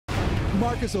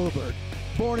Marcus Oberg,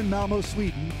 born in Malmo,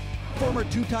 Sweden, former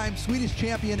two-time Swedish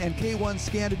champion and K1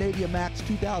 Scandinavia Max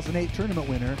 2008 tournament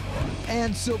winner,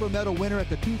 and silver medal winner at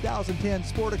the 2010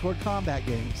 Sport Accord Combat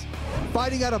Games.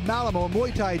 Fighting out of Malmo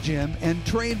Muay Thai gym and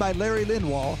trained by Larry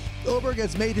Lindwall, Oberg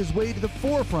has made his way to the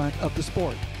forefront of the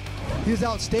sport. His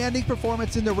outstanding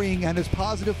performance in the ring and his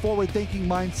positive forward-thinking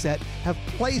mindset have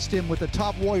placed him with the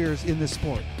top warriors in this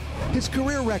sport. His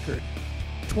career record,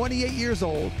 28 years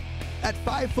old, at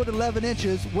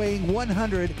 5'11", weighing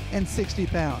 160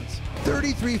 pounds.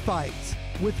 33 fights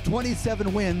with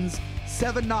 27 wins,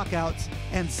 7 knockouts,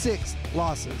 and 6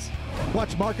 losses.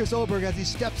 Watch Marcus Oberg as he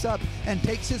steps up and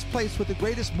takes his place with the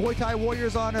greatest Muay Thai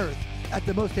warriors on earth at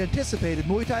the most anticipated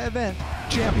Muay Thai event.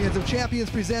 Champions of Champions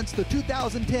presents the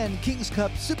 2010 Kings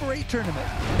Cup Super 8 Tournament.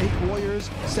 8 warriors,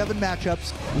 7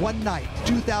 matchups, 1 night.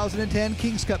 2010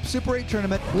 Kings Cup Super 8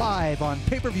 Tournament live on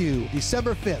pay-per-view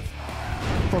December 5th.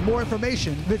 For more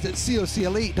information, visit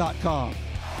coc-elite.com.